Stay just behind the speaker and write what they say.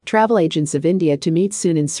Travel Agents of India to meet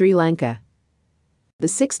soon in Sri Lanka. The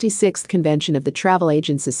 66th Convention of the Travel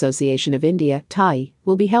Agents Association of India, TAI,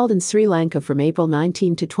 will be held in Sri Lanka from April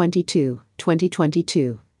 19 to 22,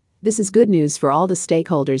 2022. This is good news for all the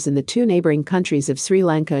stakeholders in the two neighboring countries of Sri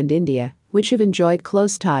Lanka and India, which have enjoyed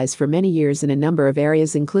close ties for many years in a number of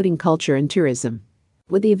areas including culture and tourism.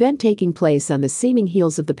 With the event taking place on the seeming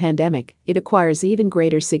heels of the pandemic, it acquires even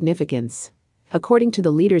greater significance. According to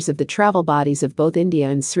the leaders of the travel bodies of both India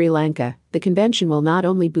and Sri Lanka, the convention will not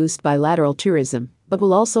only boost bilateral tourism, but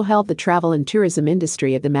will also help the travel and tourism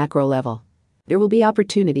industry at the macro level. There will be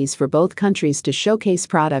opportunities for both countries to showcase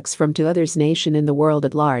products from to others' nation and the world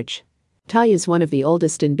at large. TAI is one of the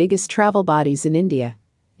oldest and biggest travel bodies in India.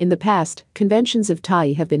 In the past, conventions of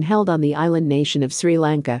TAI have been held on the island nation of Sri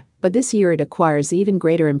Lanka, but this year it acquires even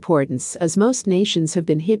greater importance as most nations have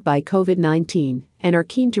been hit by COVID-19 and are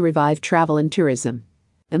keen to revive travel and tourism.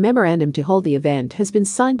 A memorandum to hold the event has been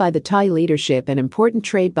signed by the TAI leadership and important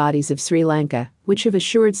trade bodies of Sri Lanka, which have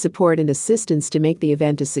assured support and assistance to make the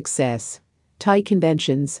event a success. TAI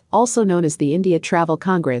conventions, also known as the India Travel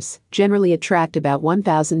Congress, generally attract about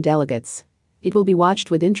 1,000 delegates. It will be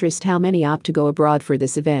watched with interest how many opt to go abroad for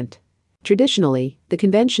this event. Traditionally, the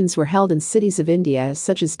conventions were held in cities of India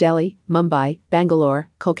such as Delhi, Mumbai, Bangalore,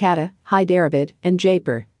 Kolkata, Hyderabad, and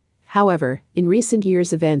Jaipur. However, in recent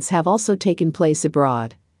years events have also taken place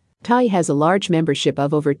abroad. TAI has a large membership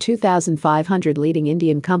of over 2,500 leading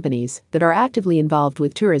Indian companies that are actively involved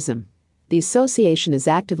with tourism. The association is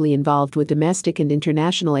actively involved with domestic and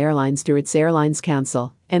international airlines through its Airlines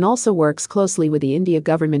Council, and also works closely with the India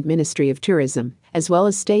Government Ministry of Tourism, as well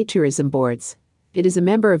as state tourism boards. It is a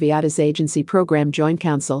member of IATA's Agency Program Joint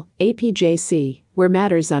Council, APJC, where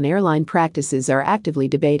matters on airline practices are actively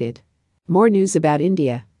debated. More news about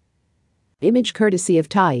India. Image courtesy of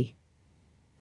TAI.